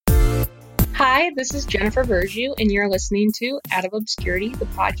Hi, this is Jennifer Verju, and you're listening to Out of Obscurity, the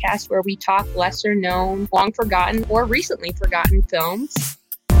podcast where we talk lesser known, long forgotten, or recently forgotten films.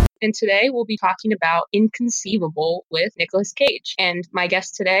 And today we'll be talking about Inconceivable with Nicolas Cage. And my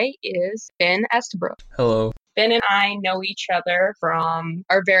guest today is Ben Estabrook. Hello. Ben and I know each other from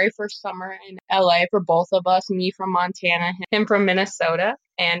our very first summer in LA for both of us, me from Montana, him from Minnesota.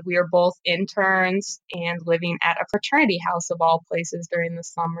 And we are both interns and living at a fraternity house of all places during the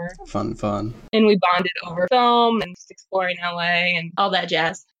summer. Fun. And we bonded over film and just exploring LA and all that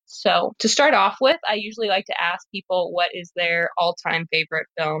jazz. So to start off with, I usually like to ask people what is their all-time favorite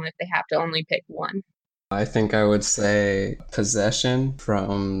film if they have to only pick one. I think I would say Possession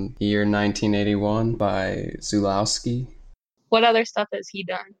from the year 1981 by Zulawski. What other stuff has he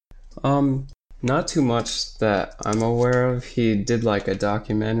done? Not too much that I'm aware of. He did like a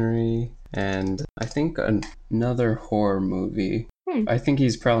documentary and I think another horror movie. I think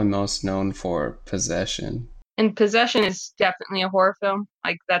he's probably most known for Possession. And Possession is definitely a horror film?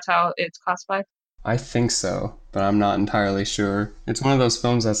 Like, that's how it's classified? I think so, but I'm not entirely sure. It's one of those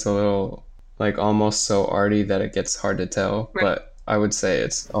films that's a little, like, almost so arty that it gets hard to tell, right. But I would say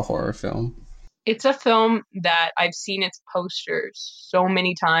it's a horror film. It's a film that I've seen its posters so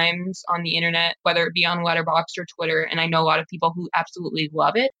many times on the internet, whether it be on Letterboxd or Twitter, and I know a lot of people who absolutely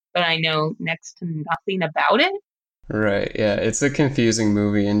love it, but I know next to nothing about it. Right, yeah, it's a confusing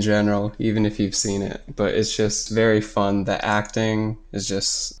movie in general, even if you've seen it, but it's just very fun. The acting is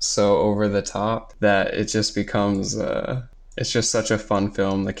just so over the top that it just becomes, it's just such a fun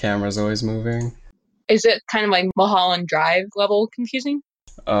film. The camera's always moving. Is it kind of like Mulholland Drive level confusing?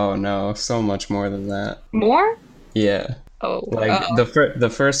 Oh no, so much more than that. More? Yeah. Oh, like the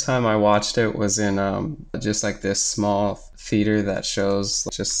first time I watched it was in just like this small theater that shows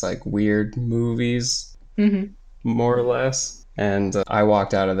just like weird movies. Mm-hmm. More or less, and I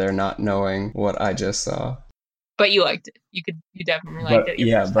walked out of there not knowing what I just saw. But you liked it. You definitely liked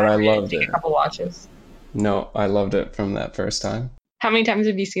it. But I loved it. A couple watches. No, I loved it from that first time. How many times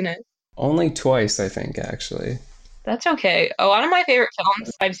have you seen it? Only twice, I think, actually. That's okay. A lot of my favorite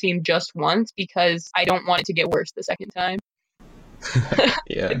films I've seen just once because I don't want it to get worse the second time.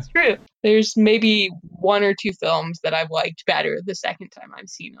 Yeah, it's true. There's maybe one or two films that I've liked better the second time I've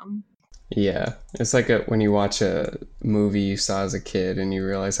seen them. Yeah, it's like when you watch a movie you saw as a kid and you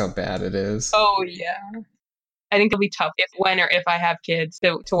realize how bad it is. Oh, yeah. I think it'll be tough if I have kids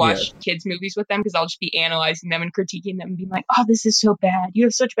to watch kids' movies with them because I'll just be analyzing them and critiquing them and being like, oh, this is so bad. You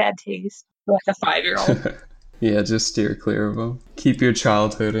have such bad taste. Like a 5-year-old. Yeah, just steer clear of them. Keep your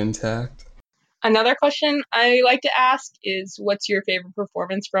childhood intact. Another question I like to ask is, what's your favorite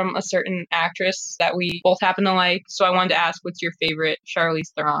performance from a certain actress that we both happen to like? So I wanted to ask, what's your favorite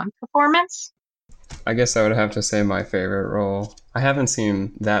Charlize Theron performance? I guess I would have to say my favorite role. I haven't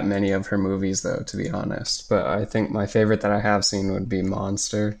seen that many of her movies, though, to be honest. But I think my favorite that I have seen would be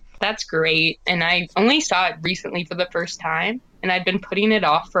Monster. That's great. And I only saw it recently for the first time. And I'd been putting it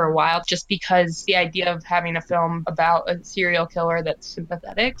off for a while just because the idea of having a film about a serial killer that's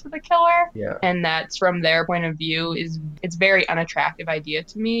sympathetic to the killer and that's from their point of view it's a very unattractive idea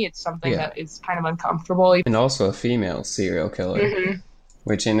to me. It's something that is kind of uncomfortable. And also a female serial killer,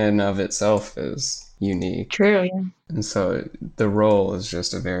 which in and of itself is unique. True, yeah. And so the role is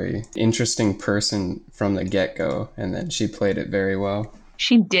just a very interesting person from the get-go, and then she played it very well.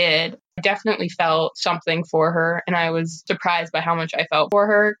 She did. I definitely felt something for her, and I was surprised by how much I felt for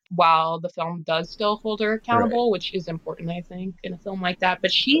her while the film does still hold her accountable, which is important, I think, in a film like that.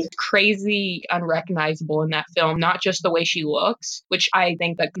 But she's crazy unrecognizable in that film, not just the way she looks, which I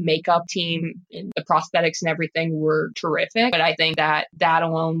think the makeup team and the prosthetics and everything were terrific. But I think that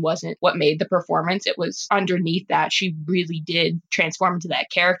alone wasn't what made the performance. It was underneath that she really did transform into that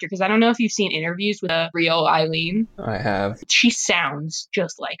character. Because I don't know if you've seen interviews with a real Eileen. I have. She sounds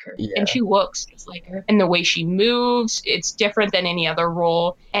just like her. Yeah. And she looks just like her. And the way she moves, it's different than any other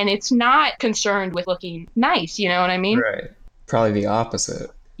role. And it's not concerned with looking nice, you know what I mean? Right. Probably the opposite.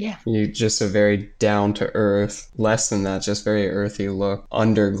 Yeah. You just a very down-to-earth, less than that, just very earthy look,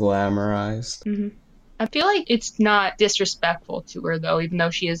 under-glamorized. Mm-hmm. I feel like it's not disrespectful to her, though, even though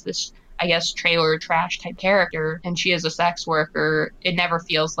she is this, I guess, trailer trash type character and she is a sex worker. It never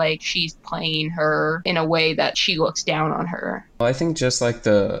feels like she's playing her in a way that she looks down on her. Well, I think just like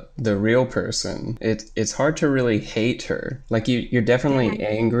the real person, it's hard to really hate her. Like you're definitely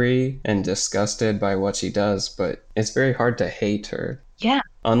angry and disgusted by what she does, but it's very hard to hate her. Yeah.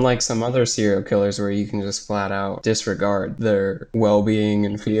 Unlike some other serial killers where you can just flat out disregard their well-being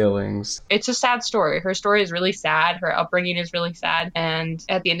and feelings. It's a sad story. Her story is really sad. Her upbringing is really sad. And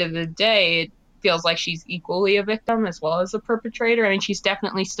at the end of the day, feels like she's equally a victim as well as a perpetrator. I mean, she's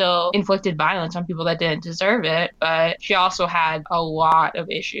definitely still inflicted violence on people that didn't deserve it, but she also had a lot of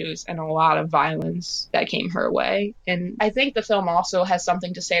issues and a lot of violence that came her way. And I think the film also has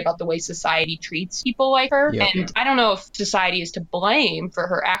something to say about the way society treats people like her. Yep. And I don't know if society is to blame for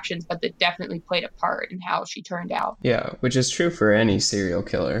her actions, but that definitely played a part in how she turned out. Yeah, which is true for any serial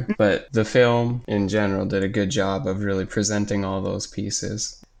killer. But the film in general did a good job of really presenting all those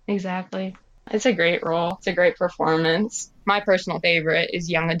pieces. Exactly. It's a great role. It's a great performance. My personal favorite is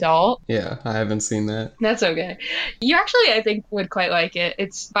Young Adult. Yeah, I haven't seen that. That's okay. You actually, I think, would quite like it.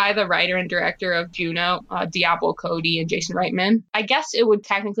 It's by the writer and director of Juno, Diablo Cody, and Jason Reitman. I guess it would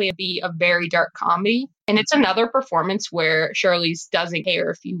technically be a very dark comedy. And it's another performance where Charlize doesn't care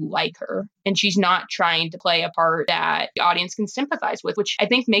if you like her. And she's not trying to play a part that the audience can sympathize with, which I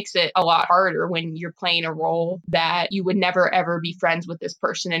think makes it a lot harder when you're playing a role that you would never, ever be friends with this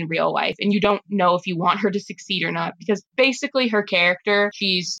person in real life. And you don't know if you want her to succeed or not, because basically her character,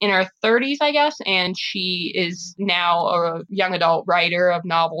 she's in her 30s, I guess, and she is now a young adult writer of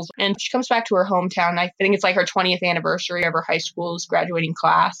novels. And she comes back to her hometown. I think it's like her 20th anniversary of her high school's graduating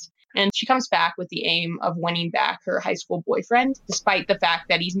class. And she comes back with the aim of winning back her high school boyfriend, despite the fact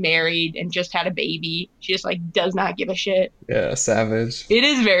that he's married and just had a baby. She just does not give a shit. Yeah, savage. It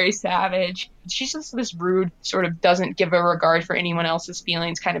is very savage. She's just this rude, sort of doesn't give a regard for anyone else's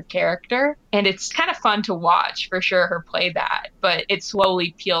feelings kind of character. And it's kind of fun to watch, for sure, her play that. But it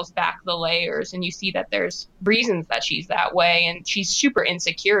slowly peels back the layers, and you see that there's reasons that she's that way. And she's super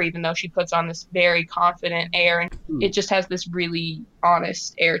insecure, even though she puts on this very confident air. And it just has this really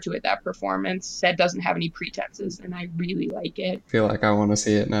honest air to it, that performance that doesn't have any pretenses. And I really like it. I feel like I want to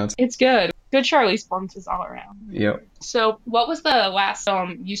see it now. It's good. Good Charlize performances all around. Yep. So what was the last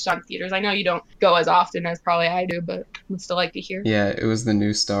film you saw in theaters? I know you don't go as often as probably I do, but would still like to hear. Yeah, it was the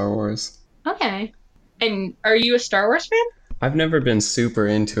new Star Wars. Okay. And are you a Star Wars fan? I've never been super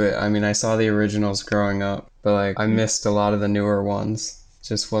into it. I mean, I saw the originals growing up, but I missed a lot of the newer ones.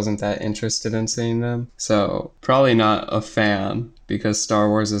 Just wasn't that interested in seeing them. So probably not a fan, because Star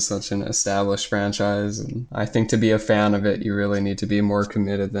Wars is such an established franchise, and I think to be a fan of it, you really need to be more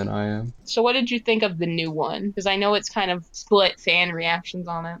committed than I am. So what did you think of the new one? Because I know it's kind of split fan reactions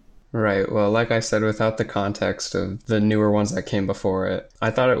on it. Right. Well, like I said, without the context of the newer ones that came before it, I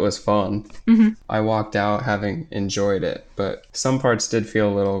thought it was fun. Mm-hmm. I walked out having enjoyed it, but some parts did feel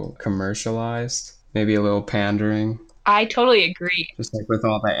a little commercialized, maybe a little pandering. I totally agree. Just with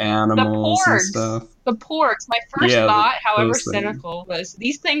all the animals and stuff. The porks. My first thought, however cynical, was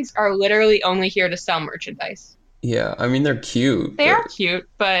these things are literally only here to sell merchandise. Yeah, I mean, they're cute. They are cute,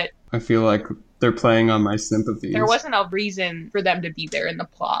 but I feel like they're playing on my sympathies. There wasn't a reason for them to be there in the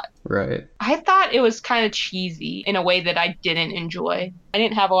plot. Right. I thought it was kind of cheesy in a way that I didn't enjoy. I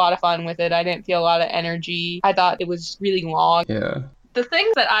didn't have a lot of fun with it. I didn't feel a lot of energy. I thought it was really long. Yeah. The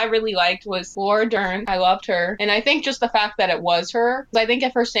thing that I really liked was Laura Dern. I loved her. And I think just the fact that it was her, I think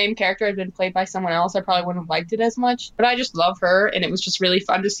if her same character had been played by someone else, I probably wouldn't have liked it as much. But I just love her, and it was just really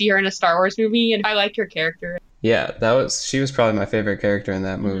fun to see her in a Star Wars movie, and I liked her character. Yeah, she was probably my favorite character in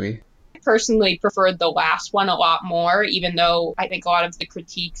that movie. I personally preferred the last one a lot more, even though I think a lot of the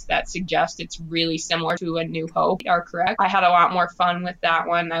critiques that suggest it's really similar to A New Hope are correct. I had a lot more fun with that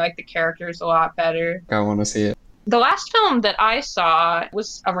one. I like the characters a lot better. I want to see it. The last film that I saw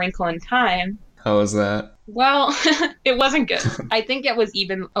was A Wrinkle in Time. How was that? Well, it wasn't good. I think it was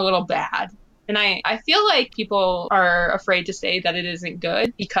even a little bad. And I feel like people are afraid to say that it isn't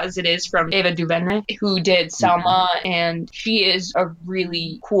good because it is from Ava DuVernay, who did Selma, and she is a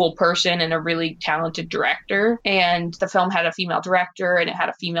really cool person and a really talented director. And the film had a female director, and it had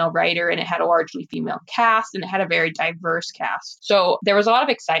a female writer, and it had a largely female cast, and it had a very diverse cast. So there was a lot of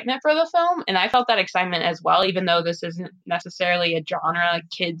excitement for the film, and I felt that excitement as well, even though this isn't necessarily a genre like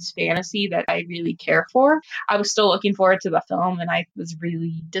kids fantasy that I really care for. I was still looking forward to the film, and I was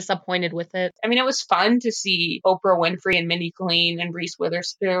really disappointed with it. I mean, it was fun to see Oprah Winfrey and Mindy Kaling and Reese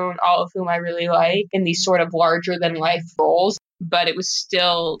Witherspoon, all of whom I really like, in these sort of larger-than-life roles. But it was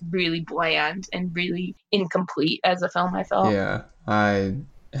still really bland and really incomplete as a film, I felt. Yeah, I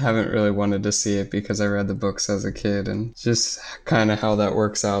haven't really wanted to see it because I read the books as a kid, and just kind of how that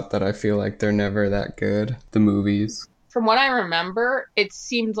works out, that I feel like they're never that good, the movies. From what I remember, it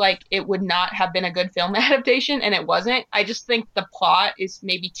seemed like it would not have been a good film adaptation, and it wasn't. I just think the plot is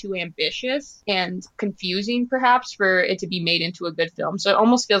maybe too ambitious and confusing, perhaps, for it to be made into a good film. So it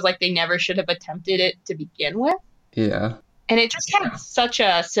almost feels like they never should have attempted it to begin with. Yeah. And it just had such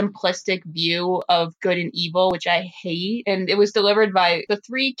a simplistic view of good and evil, which I hate. And it was delivered by the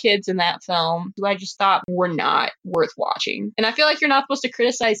three kids in that film who I just thought were not worth watching. And I feel like you're not supposed to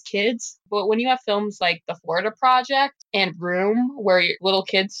criticize kids, but when you have films like The Florida Project and Room, where little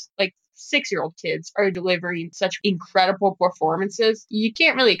kids, like 6-year-old kids, are delivering such incredible performances, you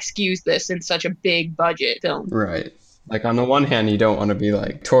can't really excuse this in such a big budget film. Right. Like, on the one hand, you don't want to be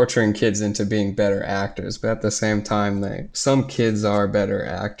like torturing kids into being better actors, but at the same time, like, some kids are better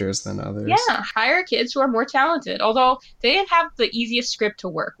actors than others. Yeah, hire kids who are more talented, although they didn't have the easiest script to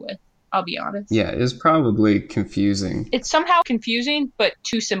work with, I'll be honest. Yeah, it's probably confusing. It's somehow confusing, but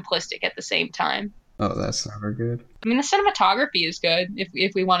too simplistic at the same time. Oh, that's never good. I mean, the cinematography is good,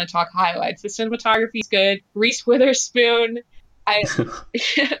 if we want to talk highlights. The cinematography is good. Reese Witherspoon...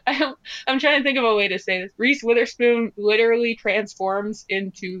 I'm trying to think of a way to say this. Reese Witherspoon literally transforms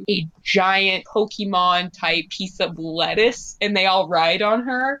into a giant Pokemon type piece of lettuce, and they all ride on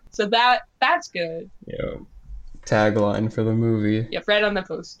her. So that's good. Yeah. Tagline for the movie. Yeah, right on the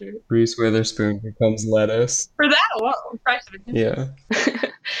poster. Reese Witherspoon becomes lettuce. For that alone, impressive. Yeah.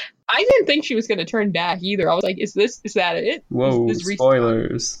 I didn't think she was going to turn back either. I was like, is that it? Whoa, is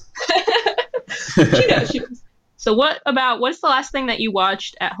spoilers. She knows. So what's the last thing that you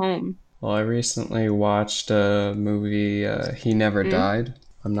watched at home? Well, I recently watched a movie, He Never Died.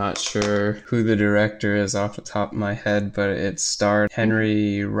 I'm not sure who the director is off the top of my head, but it starred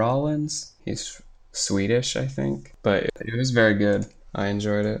Henry Rollins. He's Swedish, I think. But it was very good. I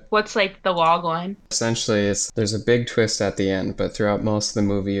enjoyed it. What's like the log line? Essentially, there's a big twist at the end, but throughout most of the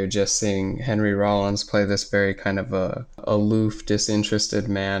movie, you're just seeing Henry Rollins play this very kind of aloof, disinterested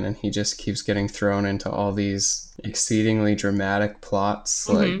man, and he just keeps getting thrown into all these exceedingly dramatic plots,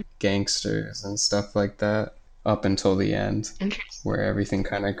 like gangsters and stuff like that, up until the end, where everything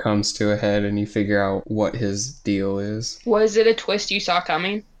kind of comes to a head and you figure out what his deal is. Was it a twist you saw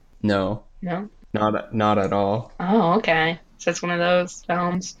coming? No. No? Not at all. Oh, okay. So it's one of those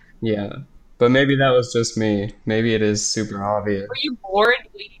films. Yeah. But maybe that was just me. Maybe it is super obvious. Were you bored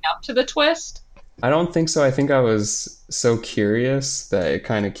leading up to the twist? I don't think so. I think I was so curious that it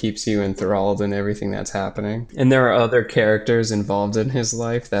kind of keeps you enthralled in everything that's happening. And there are other characters involved in his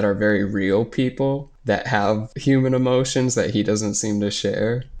life that are very real people that have human emotions that he doesn't seem to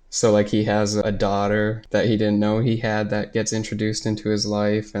share. So, like, he has a daughter that he didn't know he had that gets introduced into his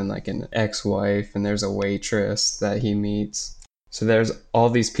life, and, like, an ex-wife, and there's a waitress that he meets. So there's all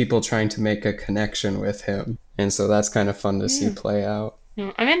these people trying to make a connection with him. And so that's kind of fun to see play out.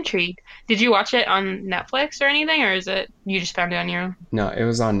 I'm intrigued. Did you watch it on Netflix or anything, or is it you just found it on your own? No, it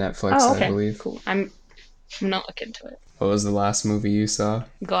was on Netflix, oh, okay. I believe. Cool. I'm not looking into it. What was the last movie you saw?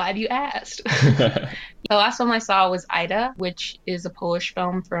 Glad you asked. The last film I saw was Ida, which is a Polish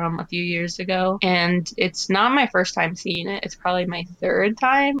film from a few years ago. And it's not my first time seeing it. It's probably my third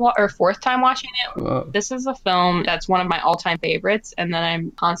time or fourth time watching it. Whoa. This is a film that's one of my all-time favorites and that I'm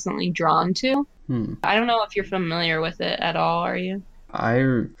constantly drawn to. I don't know if you're familiar with it at all, are you? I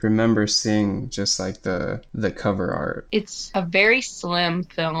remember seeing just like the cover art. It's a very slim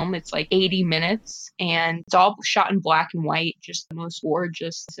film. It's like 80 minutes and it's all shot in black and white, just the most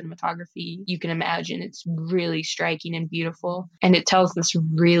gorgeous cinematography you can imagine. It's really striking and beautiful. And it tells this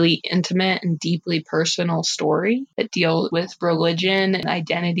really intimate and deeply personal story that deals with religion and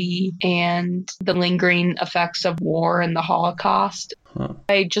identity and the lingering effects of war and the Holocaust.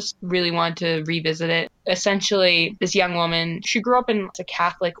 I just really wanted to revisit it. Essentially, this young woman, she grew up in a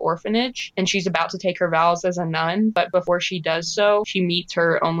Catholic orphanage and she's about to take her vows as a nun. But before she does so, she meets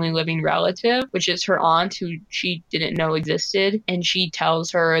her only living relative, which is her aunt, who she didn't know existed. And she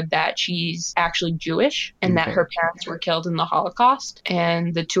tells her that she's actually Jewish and that her parents were killed in the Holocaust.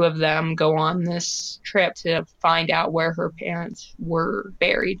 And the two of them go on this trip to find out where her parents were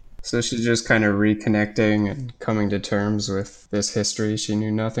buried. So she's just kind of reconnecting and coming to terms with this history she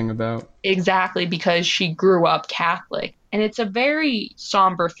knew nothing about? Exactly, because she grew up Catholic. And it's a very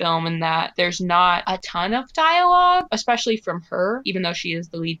somber film in that there's not a ton of dialogue, especially from her, even though she is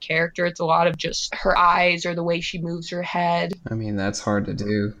the lead character. It's a lot of just her eyes or the way she moves her head. I mean, that's hard to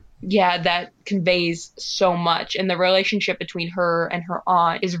do. Yeah, that conveys so much. And the relationship between her and her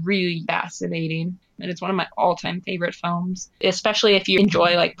aunt is really fascinating. And it's one of my all-time favorite films, especially if you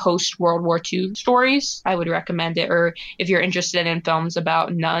enjoy like post-World War II stories. I would recommend it. Or if you're interested in films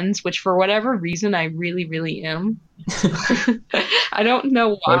about nuns, which for whatever reason, I really, really am. I don't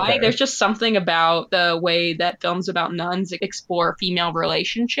know why. Okay. There's just something about the way that films about nuns explore female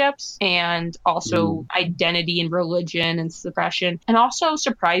relationships and also identity and religion and suppression, and also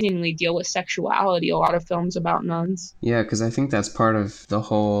surprisingly deal with sexuality. A lot of films about nuns. Yeah, because I think that's part of the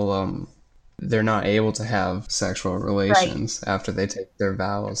whole they're not able to have sexual relations after they take their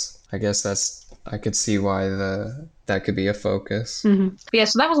vows. I guess I could see why that could be a focus. Yeah,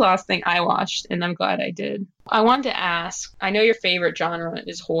 so that was the last thing I watched, and I'm glad I did. I wanted to ask, I know your favorite genre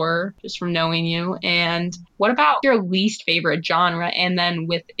is horror, just from knowing you, and what about your least favorite genre? And then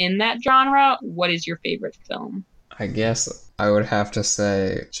within that genre, what is your favorite film? I guess I would have to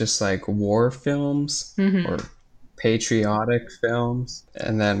say just like war films or patriotic films.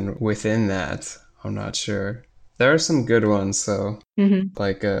 And then within that, I'm not sure. There are some good ones, though,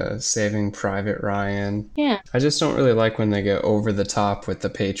 like Saving Private Ryan. Yeah. I just don't really like when they get over the top with the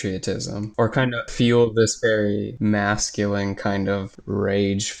patriotism or kind of feel this very masculine kind of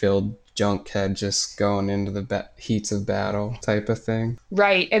rage-filled junkhead just going into the heats of battle type of thing.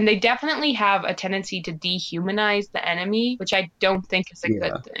 Right. And they definitely have a tendency to dehumanize the enemy, which I don't think is a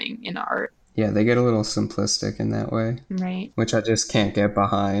good thing in art. Yeah, they get a little simplistic in that way. Right. Which I just can't get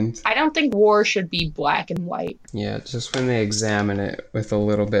behind. I don't think war should be black and white. Yeah, just when they examine it with a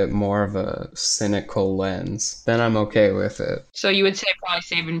little bit more of a cynical lens, then I'm okay with it. So you would say probably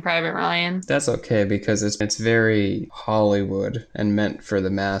Saving Private Ryan? That's okay because it's very Hollywood and meant for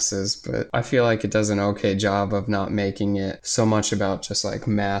the masses, but I feel like it does an okay job of not making it so much about just like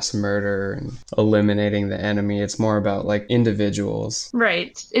mass murder and eliminating the enemy. It's more about like individuals.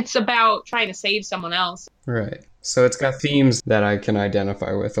 Right. It's about trying to save someone else. Right. So it's got themes that I can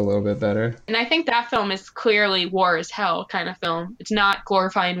identify with a little bit better. And I think that film is clearly war is hell kind of film. It's not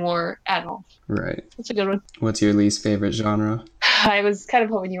glorifying war at all. Right. That's a good one. What's your least favorite genre? I was kind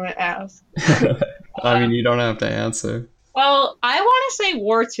of hoping you would ask. I mean, you don't have to answer. Well, I want to say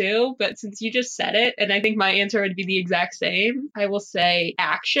war too, but since you just said it, and I think my answer would be the exact same, I will say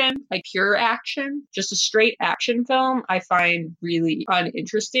action, like pure action. Just a straight action film I find really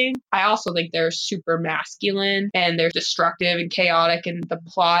uninteresting. I also think they're super masculine and they're destructive and chaotic, and the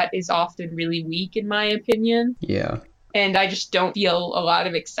plot is often really weak in my opinion. Yeah. And I just don't feel a lot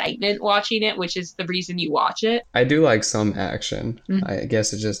of excitement watching it, which is the reason you watch it. I do like some action. I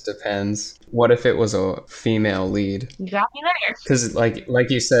guess it just depends. What if it was a female lead? You got me there. Because like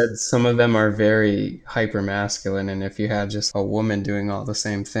you said, some of them are very hyper masculine, and if you had just a woman doing all the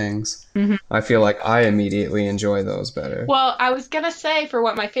same things, I feel like I immediately enjoy those better. Well, I was going to say for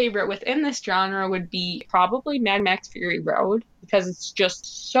what my favorite within this genre would be probably Mad Max Fury Road, because it's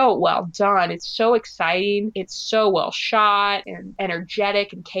just so well done. It's so exciting. It's so well shot and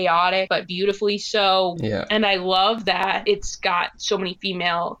energetic and chaotic, but beautifully so. Yeah. And I love that it's got so many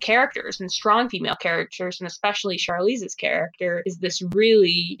female characters and strong female characters, and especially Charlize's character is this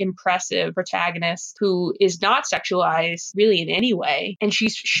really impressive protagonist who is not sexualized really in any way. And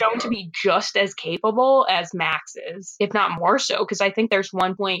she's shown to be just as capable as Max is, if not more so, because I think there's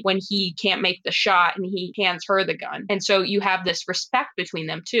one point when he can't make the shot and he hands her the gun. And so you have this respect between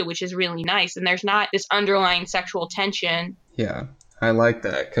them too, which is really nice. And there's not this underlying sexual tension. Yeah. I like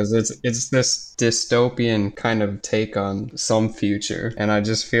that because it's this dystopian kind of take on some future. And I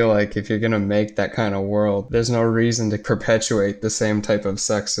just feel like if you're going to make that kind of world, there's no reason to perpetuate the same type of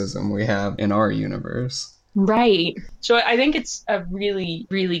sexism we have in our universe. Right. So I think it's a really,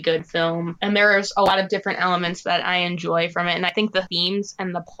 really good film. And there's a lot of different elements that I enjoy from it. And I think the themes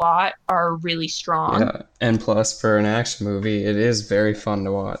and the plot are really strong. Yeah. And plus, for an action movie, it is very fun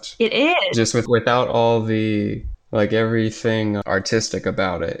to watch. It is. Just without all the... like everything artistic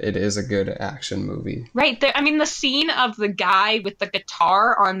about it, it is a good action movie. Right. The scene of the guy with the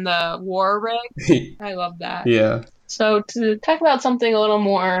guitar on the war rig, I love that. Yeah. So to talk about something a little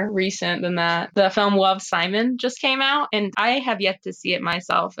more recent than that, the film Love, Simon just came out, and I have yet to see it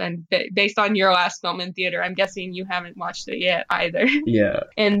myself. And based on your last film in theater, I'm guessing you haven't watched it yet either. Yeah.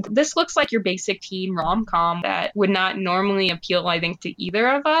 And this looks like your basic teen rom-com that would not normally appeal, I think, to either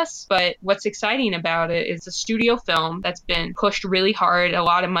of us. But what's exciting about it is a studio film that's been pushed really hard. A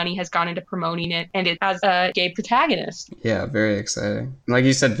lot of money has gone into promoting it, and it has a gay protagonist. Yeah, very exciting. Like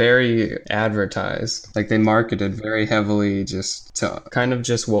you said, very advertised. Like they marketed very heavily just to kind of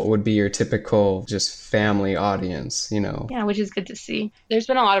just what would be your typical just family audience, you know. Yeah, which is good to see. There's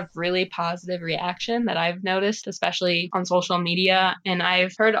been a lot of really positive reaction that I've noticed, especially on social media, and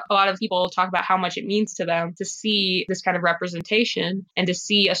I've heard a lot of people talk about how much it means to them to see this kind of representation and to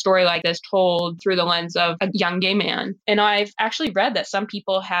see a story like this told through the lens of a young gay man. And I've actually read that some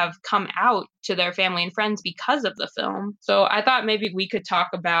people have come out to their family and friends because of the film. So I thought maybe we could talk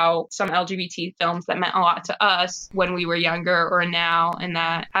about some LGBT films that meant a lot to us when we were younger or now, and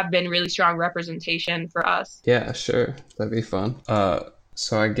that have been really strong representation for us. Yeah, sure. That'd be fun.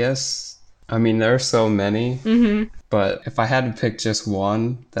 So I guess, there are so many, but if I had to pick just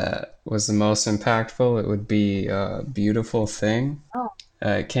one that was the most impactful, it would be Beautiful Thing. Oh.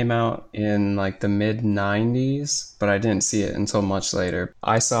 It came out in like the mid 90s, but I didn't see it until much later.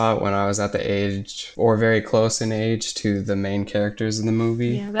 I saw it when I was at the age, or very close in age, to the main characters in the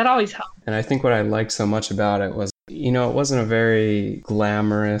movie. Yeah, that always helps. And I think what I liked so much about it was, you know, it wasn't a very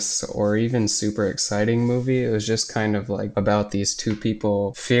glamorous or even super exciting movie. It was just kind of like about these two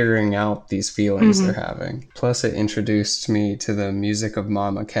people figuring out these feelings they're having. Plus, it introduced me to the music of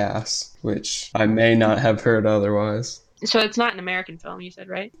Mama Cass, which I may not have heard otherwise. So it's not an American film, you said,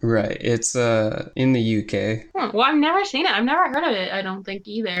 right? Right. It's in the UK. Well, I've never seen it. I've never heard of it, I don't think,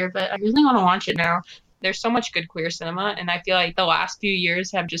 either. But I really want to watch it now. There's so much good queer cinema, and I feel like the last few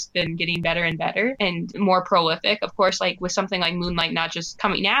years have just been getting better and better and more prolific. Of course, like with something like Moonlight not just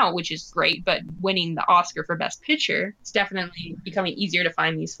coming out, which is great, but winning the Oscar for Best Picture, it's definitely becoming easier to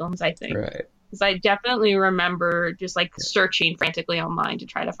find these films, I think. Right. Because I definitely remember just like searching frantically online to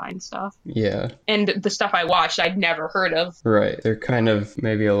try to find stuff. Yeah. And the stuff I watched, I'd never heard of. Right. They're kind of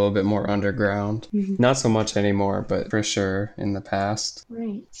maybe a little bit more underground. Not so much anymore, but for sure in the past.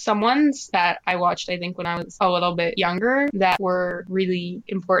 Right. Some ones that I watched, I think, when I was a little bit younger that were really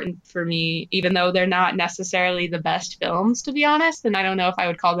important for me, even though they're not necessarily the best films, to be honest. And I don't know if I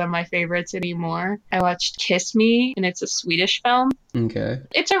would call them my favorites anymore. I watched Kiss Me, and it's a Swedish film. Okay.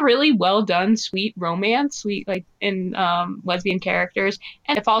 It's a really well done, sweet romance, sweet like in lesbian characters,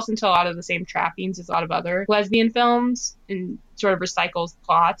 and it falls into a lot of the same trappings as a lot of other lesbian films and sort of recycles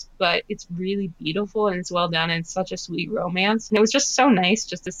plots, but it's really beautiful and it's well done and it's such a sweet romance. And it was just so nice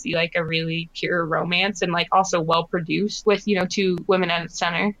just to see like a really pure romance and like also well produced with, you know, two women at its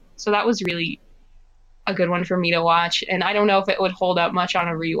center. So that was really a good one for me to watch, and I don't know if it would hold up much on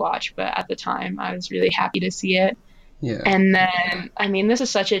a rewatch, but at the time I was really happy to see it. Yeah. And then, I mean, this is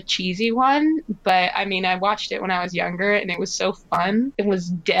such a cheesy one, but I mean, I watched it when I was younger and it was so fun. It was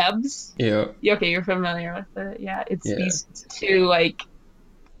Debs. Yeah. Okay, you're familiar with it. Yeah, it's these two, like,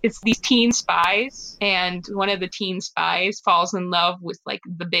 it's these teen spies, and one of the teen spies falls in love with like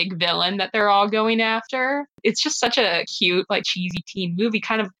the big villain that they're all going after. It's just such a cute, like cheesy teen movie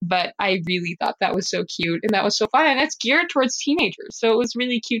kind of, but I really thought that was so cute and that was so fun, and it's geared towards teenagers. So it was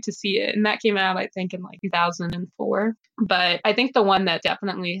really cute to see it. And that came out, I think, in like 2004. But I think the one that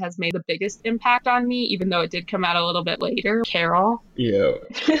definitely has made the biggest impact on me, even though it did come out a little bit later, Carol. Yeah.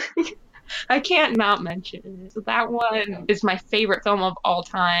 I can't not mention it. So that one is my favorite film of all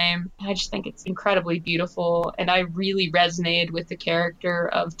time. I just think it's incredibly beautiful, and I really resonated with the character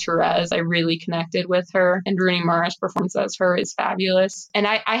of Therese. I really connected with her, and Rooney Mara's performance as her is fabulous. And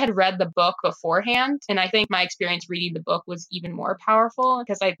I had read the book beforehand, and I think my experience reading the book was even more powerful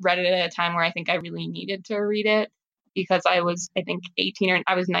because I read it at a time where I think I really needed to read it because I was, I think, 18 or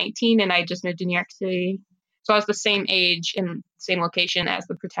I was 19 and I just moved to New York City. So I was the same age and same location as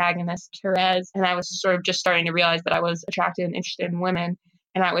the protagonist, Therese, and I was sort of just starting to realize that I was attracted and interested in women,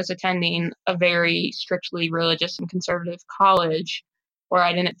 and I was attending a very strictly religious and conservative college where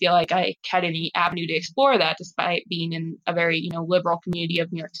I didn't feel like I had any avenue to explore that despite being in a very, you know, liberal community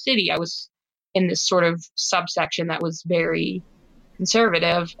of New York City. I was in this sort of subsection that was very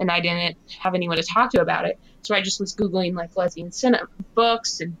conservative, and I didn't have anyone to talk to about it. So I just was Googling like lesbian cinema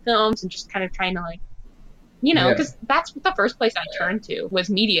books and films and just kind of trying to like, you know, because that's the first place I turned to was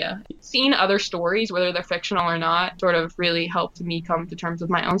media. Seeing other stories, whether they're fictional or not, sort of really helped me come to terms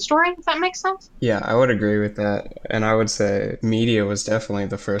with my own story, if that makes sense. Yeah, I would agree with that. And I would say media was definitely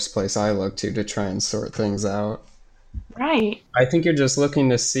the first place I looked to try and sort things out. Right. I think you're just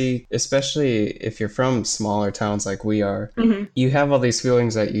looking to see, especially if you're from smaller towns like we are, you have all these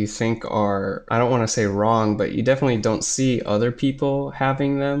feelings that you think are, I don't want to say wrong, but you definitely don't see other people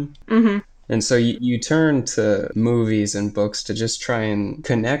having them. And so you turn to movies and books to just try and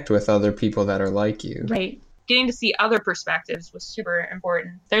connect with other people that are like you. Right. Getting to see other perspectives was super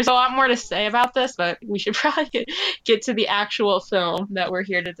important. There's a lot more to say about this, but we should probably get to the actual film that we're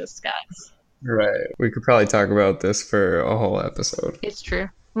here to discuss. Right. We could probably talk about this for a whole episode. It's true.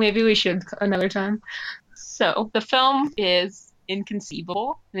 Maybe we should another time. So the film is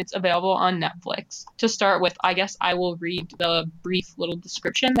Inconceivable, and it's available on Netflix. To start with, I guess I will read the brief little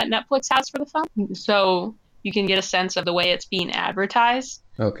description that Netflix has for the film, so you can get a sense of the way it's being advertised.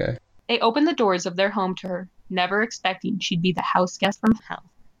 Okay. They opened the doors of their home to her, never expecting she'd be the house guest from hell.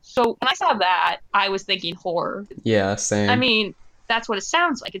 So when I saw that, I was thinking horror. Yeah, same. I mean, that's what it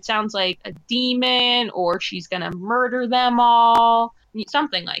sounds like. It sounds like a demon, or she's gonna murder them all.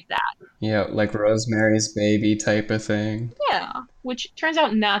 Something like that. Yeah, like Rosemary's Baby type of thing. Yeah, which turns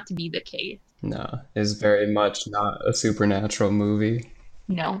out not to be the case. No, is very much not a supernatural movie.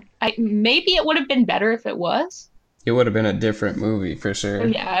 No. Maybe it would have been better if it was. It would have been a different movie for sure.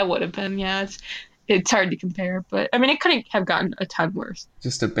 Yeah, it would have been. Yeah, it's hard to compare, but I mean, it couldn't have gotten a ton worse.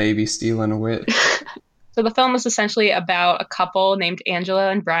 Just a baby stealing a witch. So the film is essentially about a couple named Angela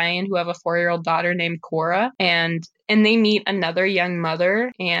and Brian who have a 4-year-old daughter named Cora, and they meet another young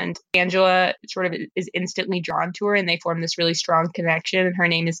mother, and Angela sort of is instantly drawn to her, and they form this really strong connection, and her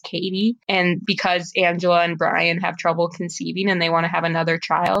name is Katie. And because Angela and Brian have trouble conceiving and they want to have another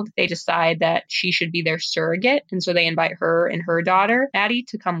child, they decide that she should be their surrogate, and so they invite her and her daughter, Addie,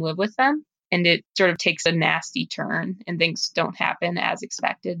 to come live with them. And it sort of takes a nasty turn and things don't happen as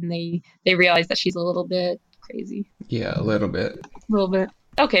expected. And they realize that she's a little bit crazy. Yeah, a little bit. A little bit.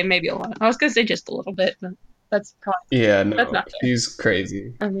 Okay, maybe a lot. I was going to say just a little bit, but that's probably... Yeah, no, that's not fair. She's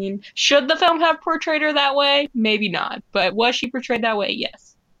crazy. I mean, should the film have portrayed her that way? Maybe not. But was she portrayed that way?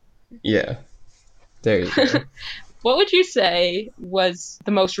 Yes. Yeah. There you go. What would you say was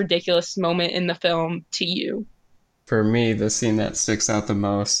the most ridiculous moment in the film to you? For me, the scene that sticks out the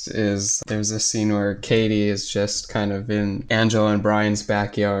most is there's a scene where Katie is just kind of in Angela and Brian's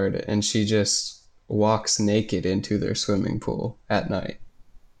backyard, and she just walks naked into their swimming pool at night.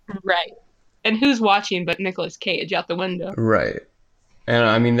 Right. And who's watching but Nicolas Cage out the window? Right. And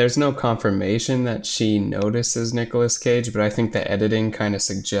I mean, there's no confirmation that she notices Nicolas Cage, but I think the editing kind of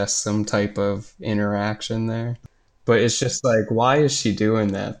suggests some type of interaction there. But it's just like, why is she doing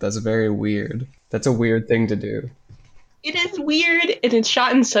that? That's very weird. That's a weird thing to do. It is weird, and it's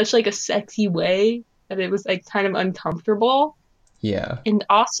shot in such like a sexy way that it was like kind of uncomfortable. Yeah. And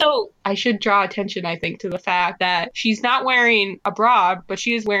also, I should draw attention, I think, to the fact that she's not wearing a bra, but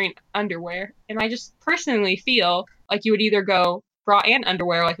she is wearing underwear. And I just personally feel like you would either go bra and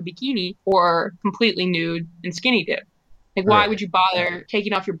underwear like a bikini or completely nude and skinny dip. Like, why would you bother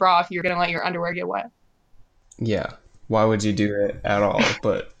taking off your bra if you're going to let your underwear get wet? Yeah. Why would you do it at all?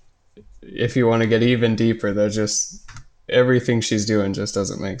 But if you want to get even deeper, they're just... everything she's doing just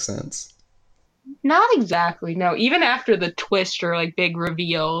doesn't make sense. Not exactly, no. Even after the twist or like big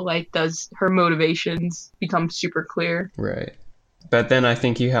reveal, like does her motivations become super clear. Right. But then I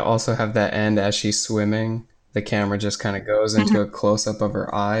think you also have that end as she's swimming. The camera just kind of goes into a close-up of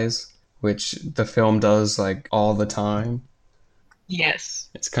her eyes, which the film does like all the time. Yes.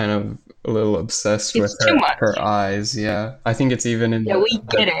 It's kind of a little obsessed with her eyes. Yeah. I think it's even in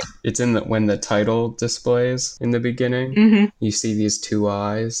it's in when the title displays in the beginning. Mm-hmm. You see these two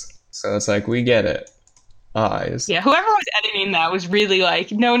eyes. So it's like, we get it. Eyes. Yeah, whoever was editing that was really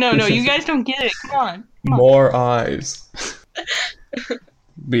like, no, you guys don't get it. Come on. More eyes.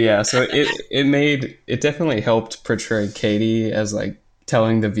 But yeah, so it definitely helped portray Katie as like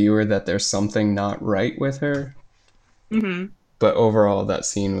telling the viewer that there's something not right with her. Mm-hmm. But overall, that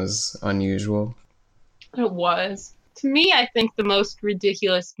scene was unusual. It was. To me, I think the most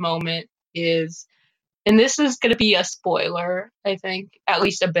ridiculous moment is, and this is going to be a spoiler, I think, at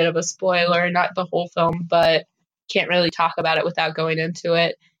least a bit of a spoiler, not the whole film, but can't really talk about it without going into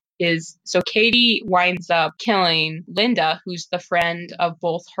it, is so Katie winds up killing Linda, who's the friend of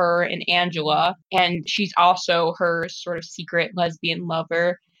both her and Angela, and she's also her sort of secret lesbian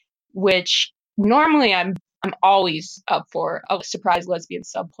lover, which normally I'm always up for a surprise lesbian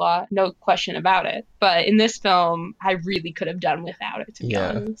subplot, no question about it. But in this film, I really could have done without it, to be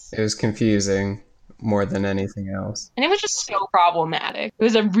honest. It was confusing more than anything else. And it was just so problematic. It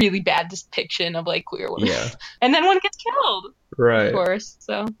was a really bad depiction of like queer women. Yeah. And then one gets killed. Right. Of course.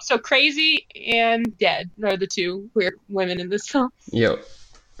 So Crazy and Dead are the two queer women in this film. Yep.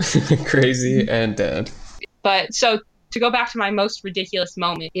 Crazy and Dead. But so to go back to my most ridiculous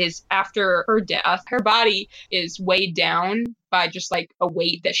moment is after her death, her body is weighed down by just like a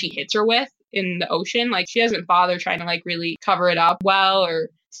weight that she hits her with in the ocean. Like she doesn't bother trying to like really cover it up well or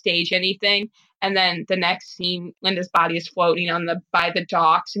stage anything. And then the next scene, Linda's body is floating by the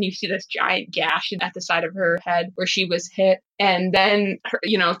docks, and you see this giant gash at the side of her head where she was hit. And then,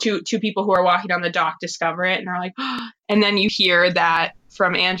 two people who are walking on the dock discover it and are like, oh. And then you hear that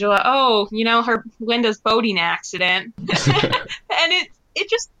from Angela, her Linda's boating accident. And it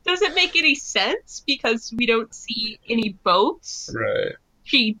just doesn't make any sense because we don't see any boats. Right.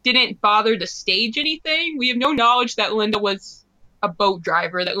 She didn't bother to stage anything. We have no knowledge that Linda was a boat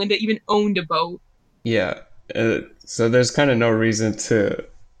driver, that Linda even owned a boat. Yeah. So there's kind of no reason to...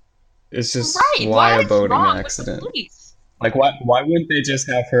 It's just why a boating accident? Like, why wouldn't they just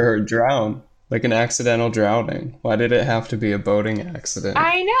have her drown? Like an accidental drowning. Why did it have to be a boating accident?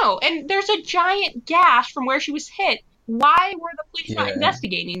 I know. And there's a giant gash from where she was hit. Why were the police not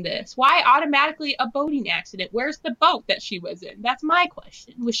investigating this? Why automatically a boating accident? Where's the boat that she was in? That's my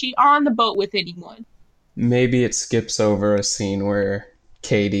question. Was she on the boat with anyone? Maybe it skips over a scene where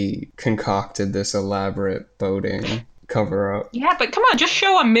Katie concocted this elaborate boating cover up. Yeah, but come on, just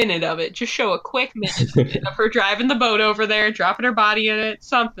show a minute of it. Just show a quick minute of her driving the boat over there, dropping her body in it,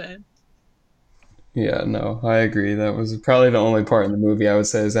 something. Yeah, no, I agree. That was probably the only part in the movie I would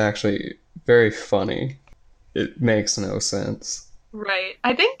say is actually very funny. It makes no sense. Right.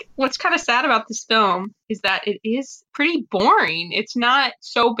 I think what's kind of sad about this film is that it is pretty boring. It's not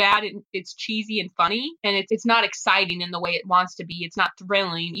so bad. It's cheesy and funny, and it's not exciting in the way it wants to be. It's not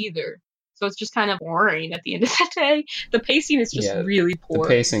thrilling either. So it's just kind of boring at the end of the day. The pacing is just really poor. The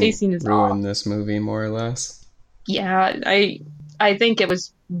pacing is ruined off. this movie more or less. Yeah, I think it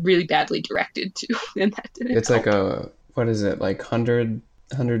was really badly directed too, and that didn't It's help. like what is it, like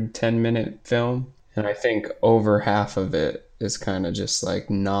 110-minute film? And I think over half of it is kind of just like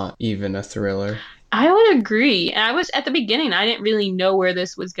not even a thriller. I would agree. I was at the beginning, I didn't really know where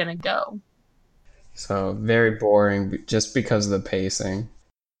this was going to go. So very boring just because of the pacing.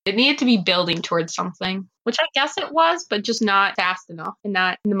 It needed to be building towards something, which I guess it was, but just not fast enough and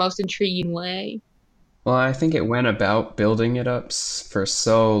not in the most intriguing way. Well, I think it went about building it up for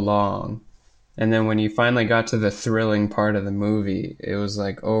so long. And then when you finally got to the thrilling part of the movie, it was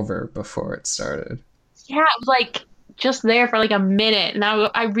like over before it started. Yeah, it was like just there for like a minute. And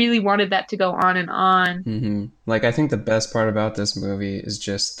I really wanted that to go on and on. Mm-hmm. Like, I think the best part about this movie is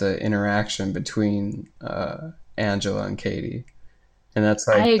just the interaction between Angela and Katie. And that's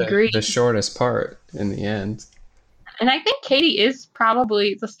I like agree. the shortest part in the end. And I think Katie is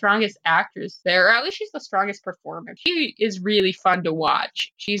probably the strongest actress there, or at least she's the strongest performer. She is really fun to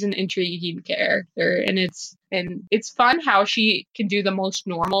watch. She's an intriguing character, and it's fun how she can do the most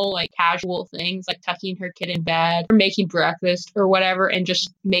normal, like casual things, like tucking her kid in bed or making breakfast or whatever, and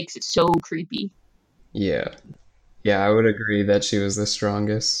just makes it so creepy. Yeah. Yeah, I would agree that she was the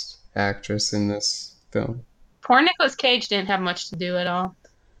strongest actress in this film. Poor Nicolas Cage didn't have much to do at all.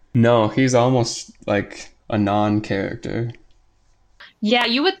 No, he's almost like a non-character. Yeah,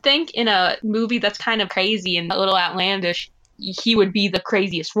 you would think in a movie that's kind of crazy and a little outlandish, he would be the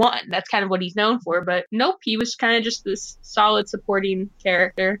craziest one. That's kind of what he's known for. But nope, he was kind of just this solid supporting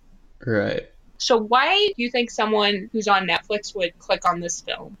character. Right. So why do you think someone who's on Netflix would click on this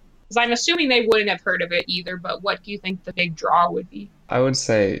film? Because I'm assuming they wouldn't have heard of it either, but what do you think the big draw would be? I would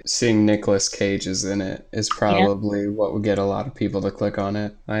say seeing Nicolas Cage is in it is probably what would get a lot of people to click on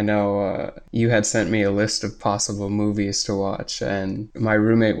it. I know you had sent me a list of possible movies to watch, and my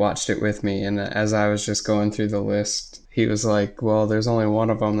roommate watched it with me, and as I was just going through the list, he was like, well, there's only one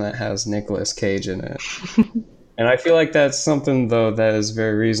of them that has Nicolas Cage in it. And I feel like that's something, though, that is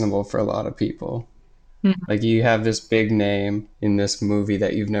very reasonable for a lot of people. Mm-hmm. Like, you have this big name in this movie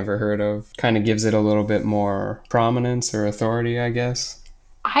that you've never heard of. Kind of gives it a little bit more prominence or authority, I guess.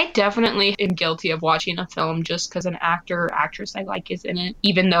 I definitely am guilty of watching a film just because an actor or actress I like is in it,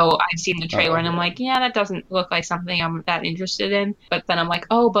 even though I've seen the trailer and I'm like, yeah, that doesn't look like something I'm that interested in. But then I'm like,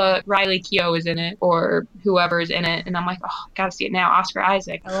 oh, but Riley Keough is in it, or whoever is in it. And I'm like, oh, gotta see it now. Oscar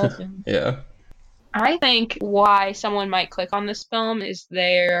Isaac, I love him. Yeah. I think why someone might click on this film is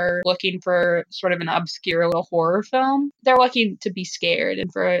they're looking for sort of an obscure little horror film. They're looking to be scared and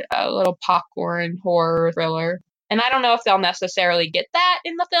for a little popcorn horror thriller. And I don't know if they'll necessarily get that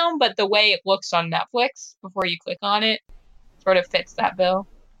in the film, but the way it looks on Netflix before you click on it sort of fits that bill.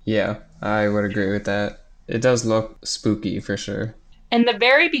 Yeah, I would agree with that. It does look spooky for sure. And the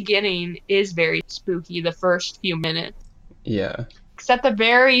very beginning is very spooky, the first few minutes. Yeah. Because at the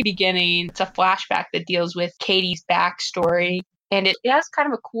very beginning, it's a flashback that deals with Katie's backstory. And it has kind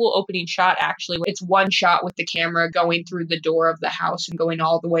of a cool opening shot, actually. It's one shot with the camera going through the door of the house and going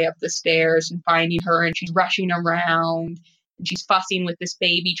all the way up the stairs and finding her. And she's rushing around. And she's fussing with this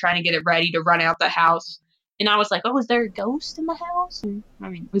baby, trying to get it ready to run out the house. And I was like, oh, is there a ghost in the house? And, I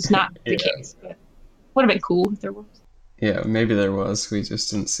mean, it was not the case. But it would have been cool if there was. Yeah, maybe there was. We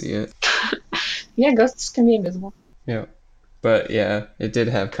just didn't see it. Yeah, ghosts can be invisible. Yeah. But yeah, it did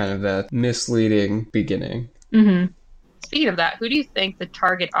have kind of that misleading beginning. Mm-hmm. Speaking of that, who do you think the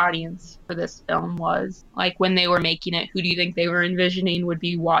target audience for this film was? Like, when they were making it, who do you think they were envisioning would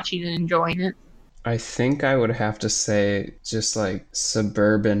be watching and enjoying it? I think I would have to say just like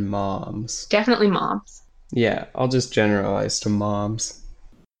suburban moms. Definitely moms. Yeah, I'll just generalize to moms.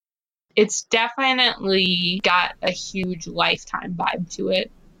 It's definitely got a huge Lifetime vibe to it.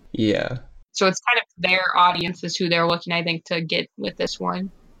 Yeah. So it's kind of their audience is who they're looking, I think, to get with this one.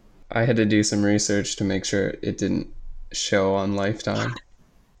 I had to do some research to make sure it didn't show on Lifetime.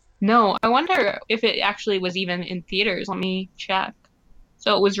 No, I wonder if it actually was even in theaters. Let me check.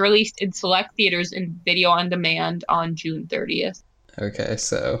 So it was released in select theaters and video on demand on June 30th. Okay,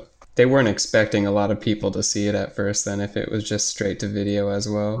 so They weren't expecting a lot of people to see it at first then if it was just straight to video as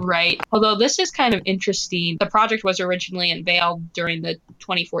well. Right. Although this is kind of interesting. The project was originally unveiled during the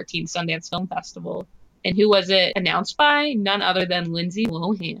 2014 Sundance Film Festival. And who was it announced by? None other than Lindsay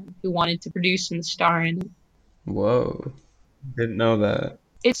Lohan, who wanted to produce and star in it. Whoa. Didn't know that.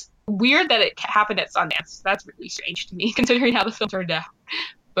 It's weird that it happened at Sundance. That's really strange to me, considering how the film turned out.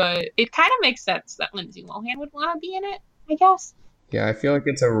 But it kind of makes sense that Lindsay Lohan would want to be in it, I guess. Yeah, I feel like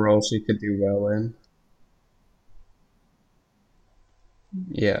it's a role she could do well in.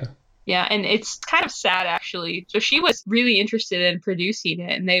 Yeah. Yeah, and it's kind of sad, actually. So she was really interested in producing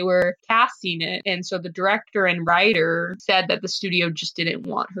it, and they were casting it. And so the director and writer said that the studio just didn't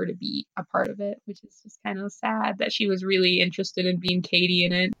want her to be a part of it, which is just kind of sad that she was really interested in being Katie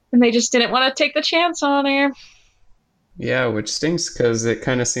in it. And they just didn't want to take the chance on her. Yeah, which stinks because it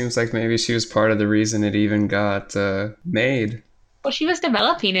kind of seems like maybe she was part of the reason it even got made. Well, she was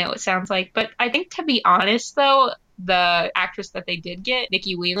developing it sounds like. But I think, to be honest, though, the actress that they did get,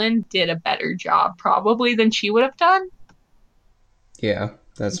 Nicky Whelan, did a better job probably than she would have done. Yeah,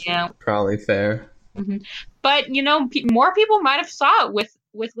 that's probably fair. Mm-hmm. But, more people might have saw it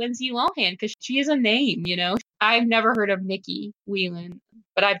with Lindsay Lohan because she is a name, I've never heard of Nicky Whelan,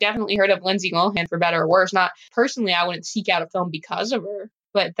 but I've definitely heard of Lindsay Lohan, for better or worse. Not personally, I wouldn't seek out a film because of her,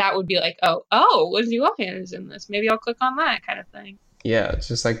 but that would be like, oh, Lindsay Lohan is in this. Maybe I'll click on that kind of thing. Yeah, it's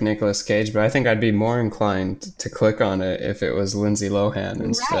just like Nicolas Cage, but I think I'd be more inclined to click on it if it was Lindsay Lohan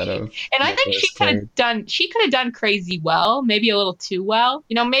instead of. And I think she could have done crazy well, maybe a little too well.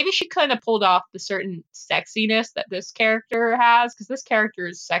 Maybe she couldn't have pulled off the certain sexiness that this character has, because this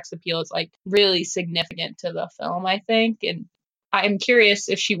character's sex appeal is like really significant to the film, I think. And I'm curious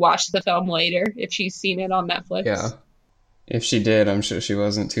if she watched the film later, if she's seen it on Netflix. Yeah. If she did, I'm sure she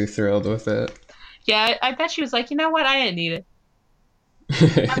wasn't too thrilled with it. Yeah, I bet she was like, you know what? I didn't need it.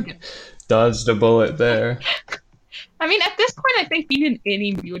 Dodged a bullet there. I mean, at this point, I think being in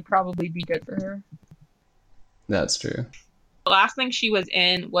any movie would probably be good for her. That's true. The last thing she was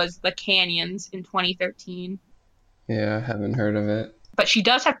in was The Canyons in 2013. Yeah, I haven't heard of it. But she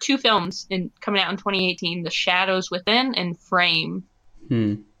does have 2 films coming out in 2018, The Shadows Within and Frame.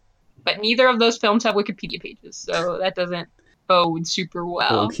 But neither of those films have Wikipedia pages, so that doesn't bode super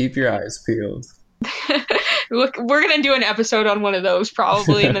well. Well, keep your eyes peeled. Look, we're going to do an episode on one of those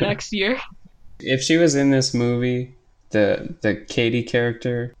probably in the next year. If she was in this movie, the Katie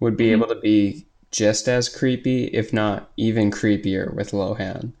character would be able to be just as creepy, if not even creepier, with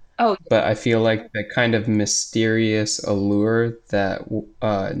Lohan. Oh, but I feel like the kind of mysterious allure that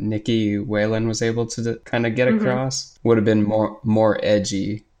Nicky Whelan was able to kind of get across would have been more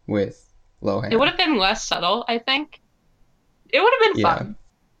edgy with Lohan. It would have been less subtle, I think. It would have been fun.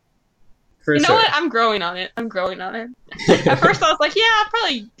 For you know what? I'm growing on it. At first, I was like, yeah,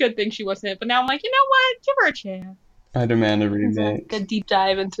 probably good thing she wasn't it. But now I'm like, you know what? Give her a chance. I demand a remake. A deep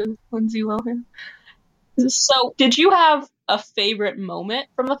dive into Lindsay Lohan. So, did you have a favorite moment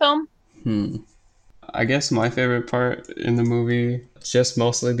from the film? I guess my favorite part in the movie, just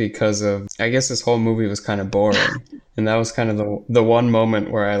mostly because of, I guess this whole movie was kind of boring. And that was kind of the one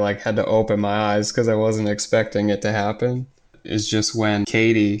moment where I had to open my eyes because I wasn't expecting it to happen. Is just when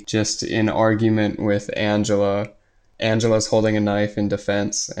Katie, just in argument with Angela's holding a knife in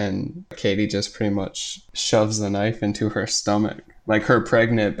defense, and Katie just pretty much shoves the knife into her stomach, like her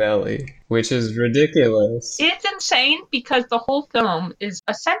pregnant belly, which is ridiculous. It's insane because the whole film is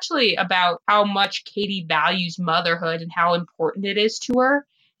essentially about how much Katie values motherhood and how important it is to her,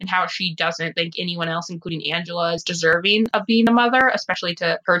 and how she doesn't think anyone else, including Angela, is deserving of being a mother, especially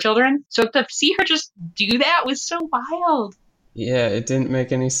to her children. So to see her just do that was so wild. Yeah, it didn't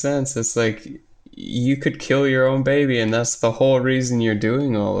make any sense. It's like, you could kill your own baby, and that's the whole reason you're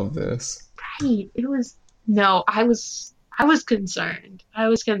doing all of this. Right. I was concerned.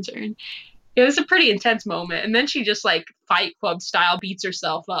 It was a pretty intense moment. And then she just, Fight Club style beats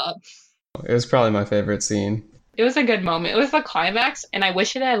herself up. It was probably my favorite scene. It was a good moment. It was the climax, and I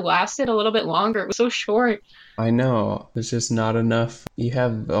wish it had lasted a little bit longer. It was so short. I know. There's just not enough. You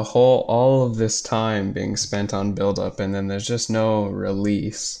have all of this time being spent on build-up, and then there's just no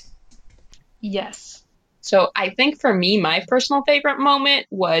release. Yes. So I think for me, my personal favorite moment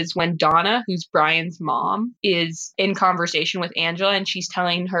was when Donna, who's Brian's mom, is in conversation with Angela, and she's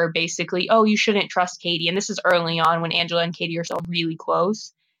telling her basically, oh, you shouldn't trust Katie. And this is early on when Angela and Katie are still really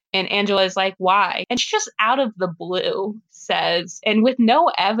close. And Angela is like, why? And she just out of the blue says, and with no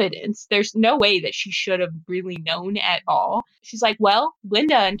evidence, there's no way that she should have really known at all. She's like, well,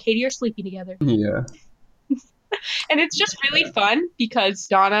 Linda and Katie are sleeping together. Yeah. And it's just really fun because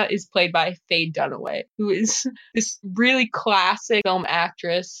Donna is played by Faye Dunaway, who is this really classic film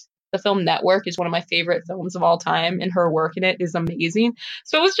actress The film Network is one of my favorite films of all time, and her work in it is amazing.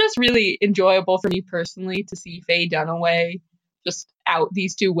 So it was just really enjoyable for me personally to see Faye Dunaway just out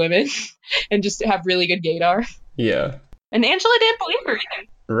these two women and just have really good gaydar. Yeah. And Angela didn't believe her either.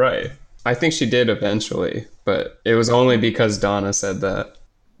 Right. I think she did eventually, but it was only because Donna said that.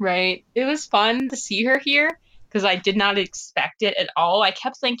 Right. It was fun to see her here because I did not expect it at all. I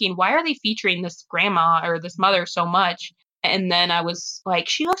kept thinking, why are they featuring this grandma or this mother so much? And then I was like,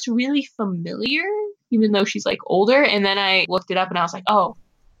 she looks really familiar, even though she's like older. And then I looked it up and I was like, oh,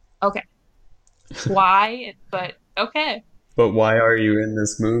 okay. Why? But okay. But why are you in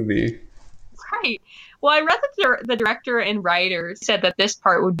this movie? Right. Well, I read that the director and writer said that this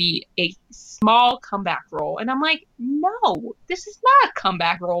part would be a small comeback role. And I'm like, no, this is not a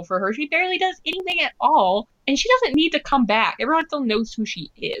comeback role for her. She barely does anything at all. And she doesn't need to come back. Everyone still knows who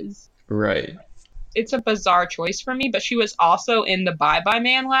she is. Right. It's a bizarre choice for me, but she was also in The Bye Bye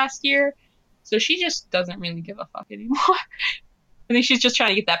Man last year. So she just doesn't really give a fuck anymore. I think she's just trying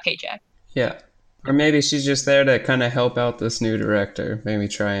to get that paycheck. Yeah. Or maybe she's just there to kind of help out this new director. Maybe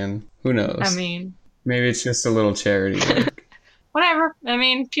try and, who knows? I mean, maybe it's just a little charity work. Whatever. I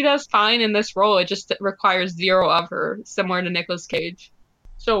mean, she does fine in this role. It just requires zero of her, similar to Nicolas Cage.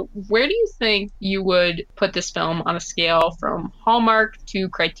 So where do you think you would put this film on a scale from Hallmark to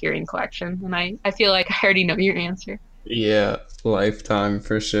Criterion Collection? And I feel like I already know your answer. Yeah, Lifetime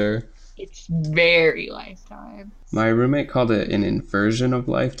for sure. It's very Lifetime. My roommate called it an inversion of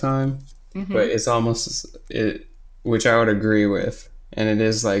Lifetime, but it's almost it, which I would agree with. And it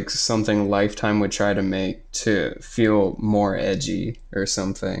is like something Lifetime would try to make to feel more edgy or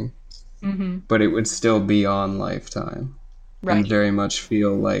something. But it would still be on Lifetime. Right. And very much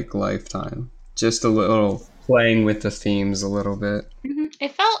feel like Lifetime. Just a little playing with the themes a little bit.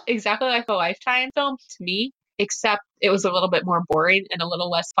 It felt exactly like a Lifetime film to me, except it was a little bit more boring and a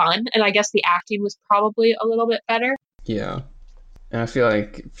little less fun. And I guess the acting was probably a little bit better. Yeah. And I feel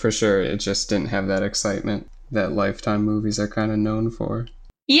like for sure it just didn't have that excitement that Lifetime movies are kind of known for.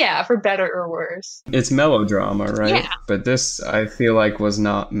 Yeah, for better or worse. It's melodrama, right? Yeah. But this, I feel like, was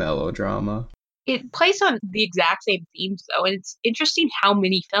not melodrama. It plays on the exact same themes, though, and it's interesting how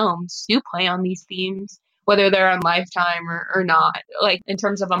many films do play on these themes, whether they're on Lifetime or not. Like, in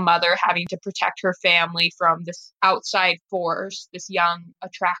terms of a mother having to protect her family from this outside force, this young,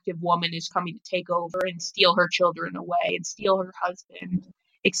 attractive woman is coming to take over and steal her children away and steal her husband,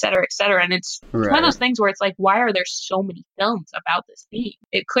 et cetera, et cetera. And it's one of those things where it's like, why are there so many films about this theme?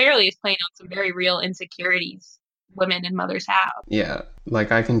 It clearly is playing on some very real insecurities women and mothers have. Yeah,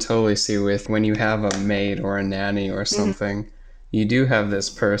 like I can totally see with when you have a maid or a nanny or something, you do have this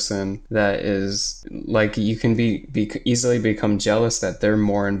person that is like, you can be easily become jealous that they're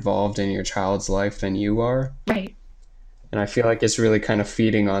more involved in your child's life than you are. Right. And I feel like it's really kind of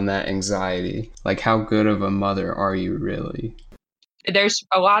feeding on that anxiety. Like, how good of a mother are you really? There's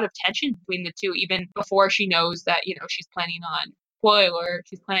a lot of tension between the two, even before she knows that, you know, she's planning on, spoiler,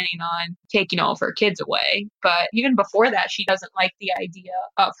 she's planning on taking all of her kids away. But even before that, she doesn't like the idea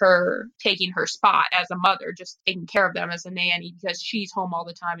of her taking her spot as a mother, just taking care of them as a nanny, because she's home all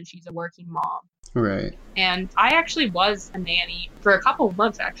the time and she's a working mom. Right. And I actually was a nanny for a couple of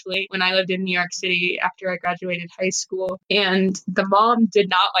months, actually, when I lived in New York City after I graduated high school. And the mom did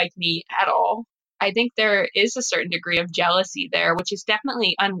not like me at all. I think there is a certain degree of jealousy there, which is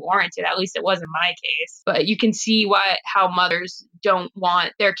definitely unwarranted. At least it was in my case. But you can see how mothers don't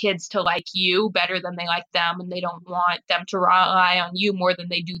want their kids to like you better than they like them, and they don't want them to rely on you more than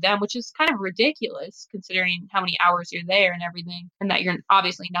they do them, which is kind of ridiculous considering how many hours you're there and everything, and that you're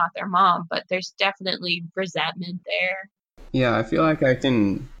obviously not their mom. But there's definitely resentment there. Yeah, I feel like I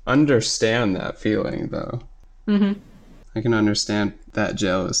can understand that feeling, though. I can understand that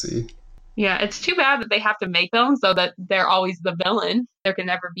jealousy. Yeah, it's too bad that they have to make films, though, that they're always the villain. There can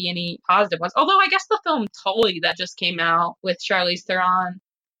never be any positive ones. Although I guess the film Tully that just came out with Charlize Theron,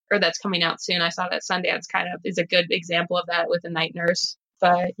 or that's coming out soon, I saw that Sundance, kind of is a good example of that with The Night Nurse.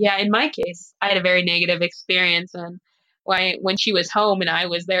 But yeah, in my case, I had a very negative experience. And when she was home and I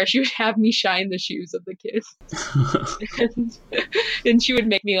was there, she would have me shine the shoes of the kids. and she would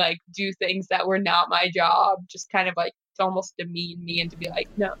make me like do things that were not my job, just kind of like to almost demean me and to be like,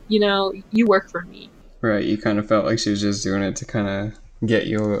 no, you know, you work for me. Right, you kind of felt like she was just doing it to kind of get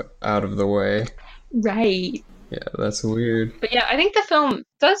you out of the way. Right. Yeah, that's weird. But yeah, I think the film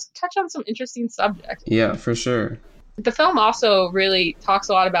does touch on some interesting subjects. Yeah, for sure. The film also really talks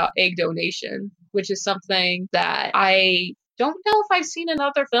a lot about egg donation, which is something that I don't know if I've seen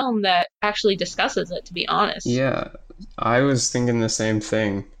another film that actually discusses it, to be honest. Yeah, I was thinking the same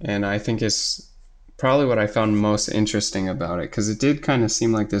thing, and I think it's probably what I found most interesting about it, because it did kind of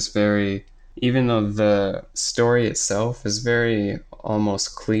seem like this very, even though the story itself is very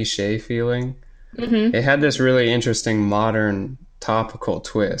almost cliche feeling, it had this really interesting modern topical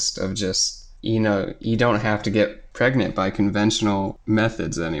twist of just, you don't have to get pregnant by conventional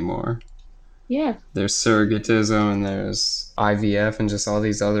methods anymore. Yeah. There's surrogatism and there's IVF and just all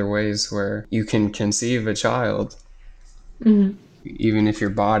these other ways where you can conceive a child, even if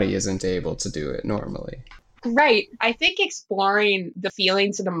your body isn't able to do it normally. Right. I think exploring the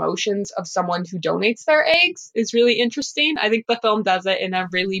feelings and emotions of someone who donates their eggs is really interesting. I think the film does it in a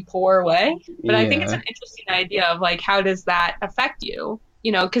really poor way, but I think it's an interesting idea of like, how does that affect you?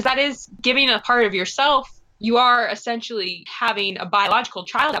 Because that is giving a part of yourself. You are essentially having a biological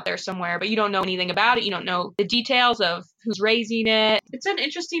child out there somewhere, but you don't know anything about it. You don't know the details of who's raising it. It's an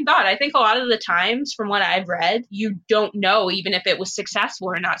interesting thought. I think a lot of the times from what I've read, you don't know even if it was successful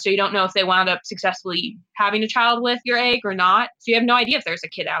or not. So you don't know if they wound up successfully having a child with your egg or not. So you have no idea if there's a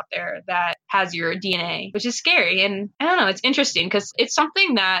kid out there that has your DNA, which is scary. And I don't know, it's interesting because it's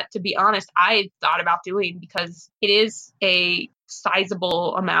something that, to be honest, I thought about doing because it is a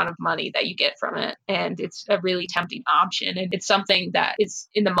sizable amount of money that you get from it, and it's a really tempting option, and it's something that is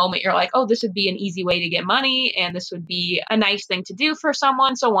in the moment you're like, oh, this would be an easy way to get money, and this would be a nice thing to do for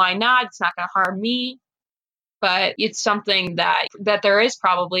someone, so why not? It's not going to harm me. But it's something that there is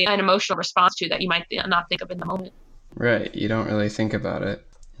probably an emotional response to that you might not think of in the moment. Right, you don't really think about it.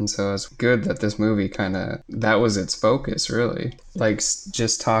 And so it's good that this movie that was its focus, really. Like,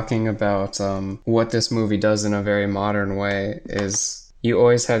 just talking about what this movie does in a very modern way is you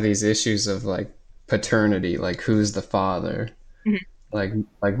always have these issues of, like, paternity, like, who's the father?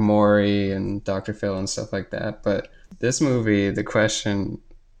 Like Maury and Dr. Phil and stuff like that. But this movie, the question,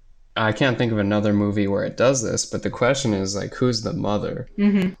 I can't think of another movie where it does this, but the question is, like, who's the mother?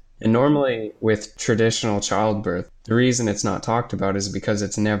 And normally with traditional childbirth, the reason it's not talked about is because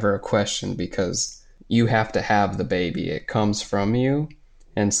it's never a question, because you have to have the baby. It comes from you.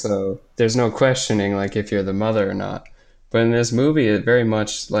 And so there's no questioning, like, if you're the mother or not. But in this movie, it very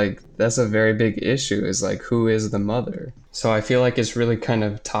much, like, that's a very big issue, is, like, who is the mother? So I feel like it's really kind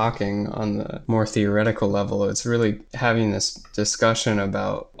of talking on the more theoretical level. It's really having this discussion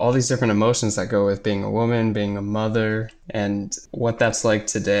about all these different emotions that go with being a woman, being a mother, and what that's like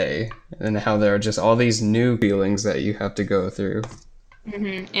today, and how there are just all these new feelings that you have to go through.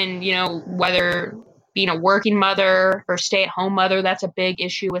 And, whether being a working mother or stay-at-home mother, that's a big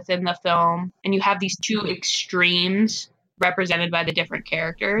issue within the film. And you have these two extremes represented by the different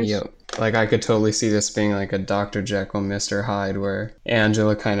characters. Yep. Like, I could totally see this being like a Dr. Jekyll, Mr. Hyde, where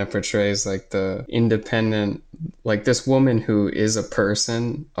Angela kind of portrays like the independent, like this woman who is a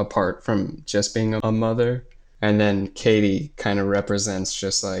person apart from just being a mother. And then Katie kind of represents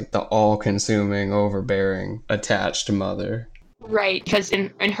just like the all-consuming, overbearing, attached mother. Right, because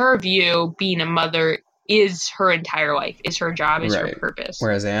in her view, being a mother is her entire life, is her job, is her purpose.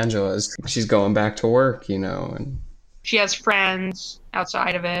 Whereas Angela she's going back to work, and she has friends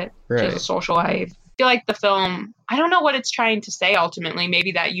outside of it. Right. She has a social life. I feel like the film, I don't know what it's trying to say ultimately.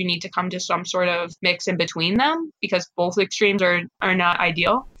 Maybe that you need to come to some sort of mix in between them because both extremes are not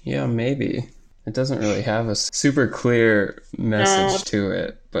ideal. Yeah, maybe. It doesn't really have a super clear message to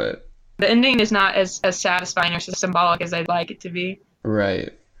it, but the ending is not as satisfying or symbolic as I'd like it to be.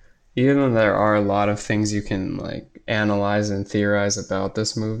 Right. Even though there are a lot of things you can like analyze and theorize about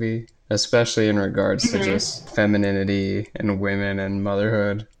this movie, especially in regards to just femininity and women and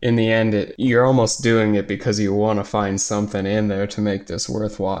motherhood. In the end, you're almost doing it because you want to find something in there to make this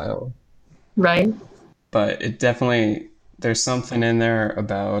worthwhile. Right. But it definitely, there's something in there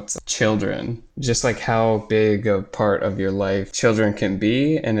about children, just like how big a part of your life children can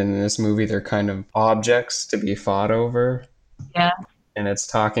be. And in this movie, they're kind of objects to be fought over. Yeah. And it's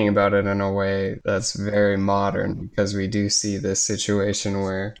talking about it in a way that's very modern because we do see this situation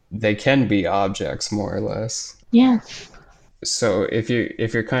where they can be objects more or less. Yeah. So if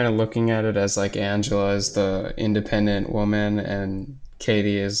you're kind of looking at it as like Angela is the independent woman and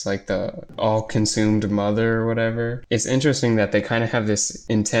Katie is like the all-consumed mother or whatever, it's interesting that they kind of have this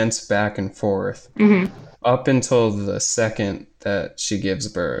intense back and forth up until the second that she gives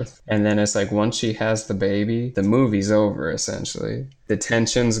birth. And then it's like once she has the baby, the movie's over essentially. The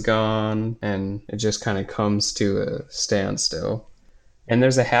tension's gone and it just kind of comes to a standstill. And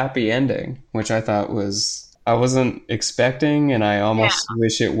there's a happy ending, which I thought I wasn't expecting, and I almost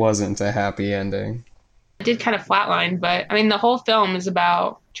wish it wasn't a happy ending. It did kind of flatline, but I mean, the whole film is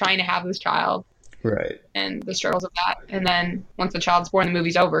about trying to have this child. Right. and the struggles of that. And then once the child's born, the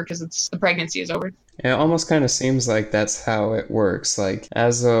movie's over because the pregnancy is over. It almost kind of seems like that's how it works. Like,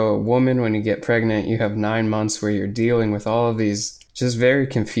 as a woman, when you get pregnant, you have 9 months where you're dealing with all of these just very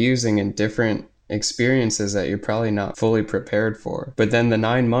confusing and different experiences that you're probably not fully prepared for. But then the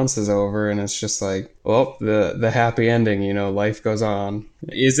 9 months is over and it's just like, well, the happy ending, you know, life goes on.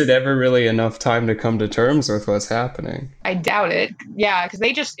 Is it ever really enough time to come to terms with what's happening? I doubt it. Yeah, because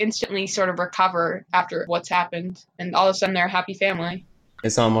they just instantly sort of recover after what's happened, and all of a sudden they're a happy family.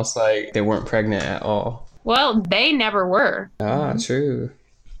 It's almost like they weren't pregnant at all. Well, they never were. Ah, true.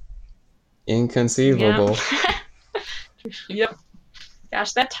 Inconceivable. Yep.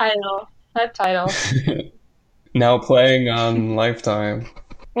 Gosh, that title. Now playing on Lifetime.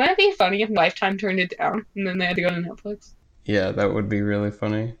 Wouldn't it be funny if Lifetime turned it down and then they had to go to Netflix? Yeah, that would be really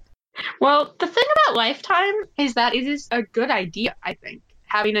funny. Well, the thing about Lifetime is that it is a good idea, I think.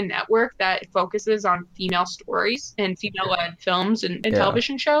 Having a network that focuses on female stories and female-led films and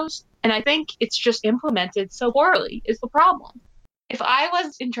television shows. And I think it's just implemented so poorly is the problem. If I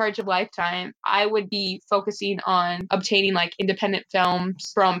was in charge of Lifetime, I would be focusing on obtaining like independent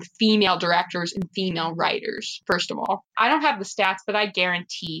films from female directors and female writers, first of all. I don't have the stats, but I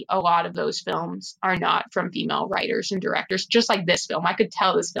guarantee a lot of those films are not from female writers and directors, just like this film. I could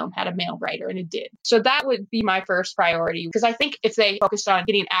tell this film had a male writer, and it did. So that would be my first priority, because I think if they focused on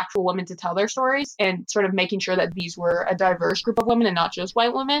getting actual women to tell their stories and sort of making sure that these were a diverse group of women and not just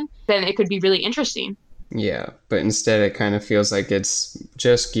white women, then it could be really interesting. Yeah, but instead it kind of feels like it's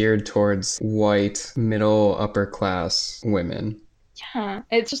just geared towards white, middle, upper class women. Yeah,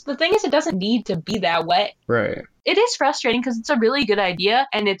 it's just, the thing is, it doesn't need to be that way. Right. It is frustrating because it's a really good idea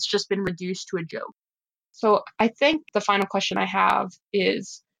and it's just been reduced to a joke. So I think the final question I have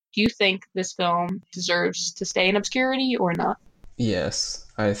is, do you think this film deserves to stay in obscurity or not? Yes,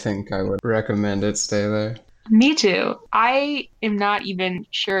 I think I would recommend it stay there. Me too. I am not even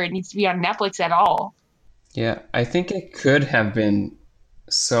sure it needs to be on Netflix at all. Yeah, I think it could have been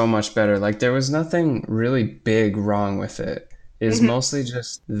so much better. Like, there was nothing really big wrong with it. It's mostly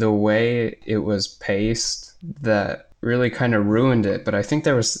just the way it was paced that really kind of ruined it. But I think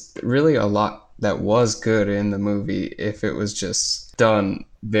there was really a lot that was good in the movie if it was just done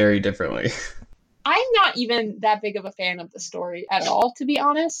very differently. I'm not even that big of a fan of the story at all, to be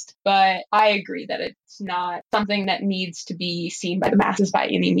honest, but I agree that it's not something that needs to be seen by the masses by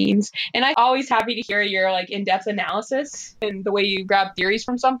any means. And I'm always happy to hear your like in-depth analysis and the way you grab theories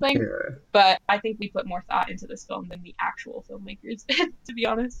from something. Yeah. But I think we put more thought into this film than the actual filmmakers did, to be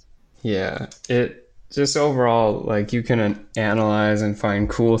honest. Yeah, it just overall, like, you can analyze and find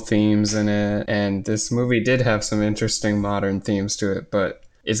cool themes in it. And this movie did have some interesting modern themes to it, but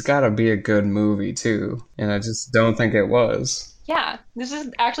it's got to be a good movie, too. And I just don't think it was. Yeah, this is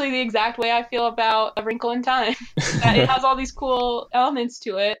actually the exact way I feel about A Wrinkle in Time. It has all these cool elements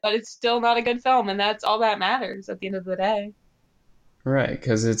to it, but it's still not a good film, and that's all that matters at the end of the day. Right,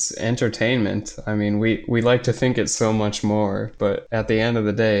 because it's entertainment. I mean, we like to think it's so much more, but at the end of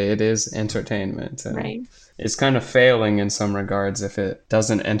the day, it is entertainment. And right. It's kind of failing in some regards if it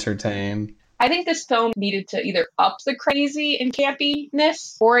doesn't entertain. I think this film needed to either up the crazy and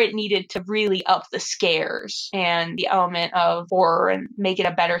campiness, or it needed to really up the scares and the element of horror and make it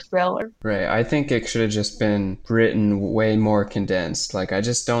a better thriller. Right. I think it should have just been written way more condensed. Like, I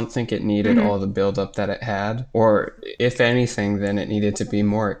just don't think it needed all the buildup that it had. Or if anything, then it needed to be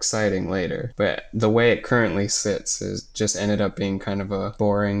more exciting later. But the way it currently sits is just ended up being kind of a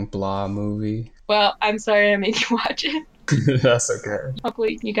boring, blah movie. Well, I'm sorry I made you watch it. That's okay.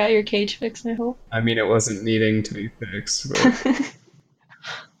 Hopefully you got your cage fixed, I hope. I mean, it wasn't needing to be fixed, but...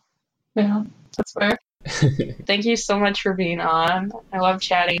 Yeah, that's fair. Thank you so much for being on. I love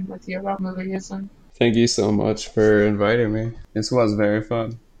chatting with you about movies. Thank you so much for inviting me. This was very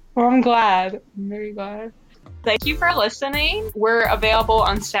fun. Well, I'm glad. I'm very glad. Thank you for listening. We're available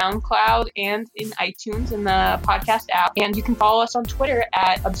on SoundCloud and in iTunes in the podcast app. And you can follow us on Twitter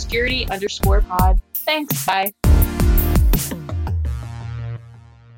at obscurity_pod. Thanks. Bye.